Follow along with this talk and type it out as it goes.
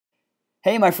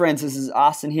Hey my friends, this is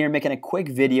Austin here making a quick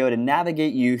video to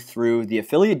navigate you through the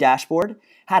affiliate dashboard,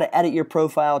 how to edit your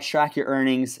profile, track your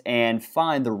earnings, and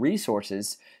find the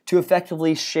resources to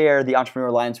effectively share the Entrepreneur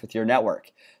Alliance with your network.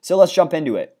 So let's jump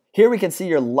into it. Here we can see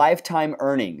your lifetime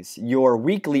earnings, your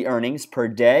weekly earnings per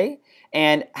day,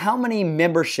 and how many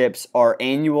memberships are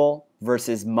annual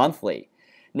versus monthly.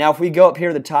 Now if we go up here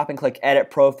to the top and click Edit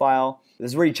Profile,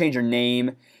 this is where you change your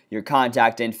name, your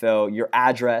contact info, your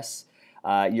address,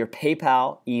 your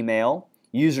PayPal email,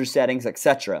 user settings,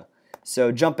 etc.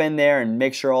 So jump in there and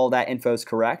make sure all that info is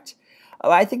correct.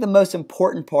 I think the most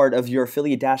important part of your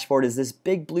affiliate dashboard is this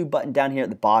big blue button down here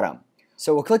at the bottom.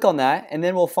 So we'll click on that and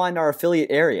then we'll find our affiliate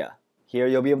area. Here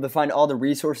you'll be able to find all the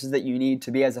resources that you need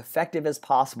to be as effective as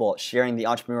possible at sharing the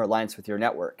Entrepreneur Alliance with your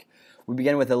network. We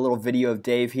begin with a little video of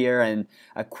Dave here and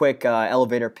a quick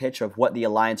elevator pitch of what the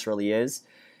Alliance really is.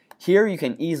 Here you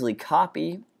can easily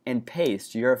copy and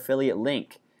paste your affiliate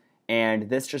link,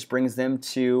 and this just brings them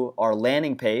to our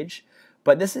landing page.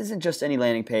 But this isn't just any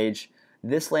landing page.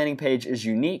 This landing page is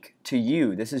unique to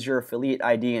you. This is your affiliate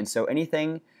ID, and so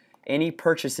any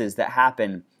purchases that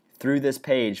happen through this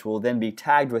page will then be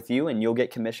tagged with you and you'll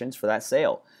get commissions for that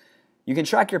sale. You can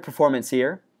track your performance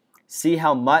here, see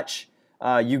how much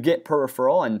you get per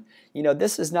referral, and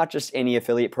this is not just any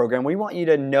affiliate program. We want you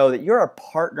to know that you're a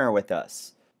partner with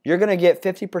us. You're going to get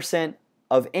 50%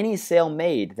 of any sale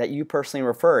made that you personally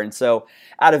refer. And so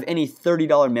out of any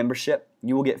 $30 membership,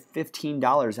 you will get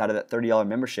 $15 out of that $30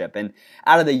 membership. And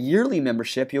out of the yearly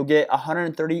membership, you'll get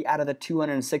 $130 out of the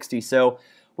 $260. So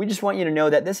we just want you to know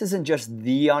that this isn't just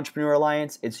the Entrepreneur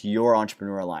Alliance, it's your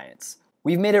Entrepreneur Alliance.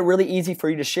 We've made it really easy for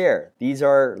you to share. These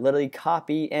are literally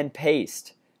copy and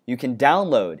paste. You can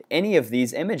download any of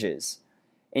these images.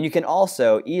 And you can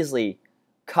also easily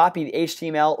copy the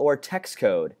HTML or text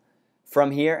code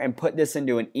from here and put this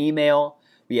into an email.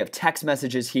 We have text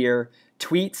messages here,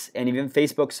 tweets, and even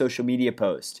Facebook social media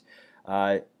posts.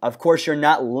 Of course, you're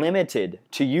not limited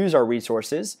to use our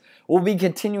resources. We'll be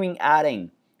continuing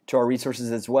adding to our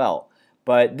resources as well.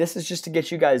 But this is just to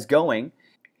get you guys going.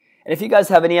 And if you guys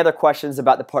have any other questions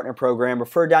about the partner program,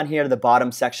 refer down here to the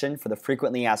bottom section for the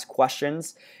frequently asked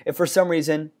questions. If for some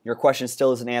reason your question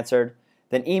still isn't answered,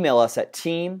 then email us at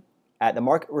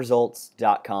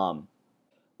team@themarketresults.com.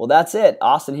 Well, that's it.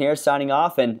 Austin here signing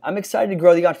off, and I'm excited to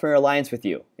grow the Entrepreneur Alliance with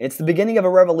you. It's the beginning of a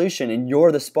revolution, and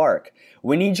you're the spark.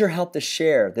 We need your help to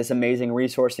share this amazing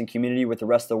resource and community with the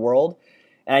rest of the world,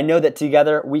 and I know that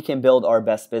together we can build our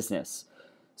best business.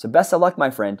 So best of luck,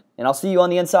 my friend, and I'll see you on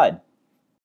the inside.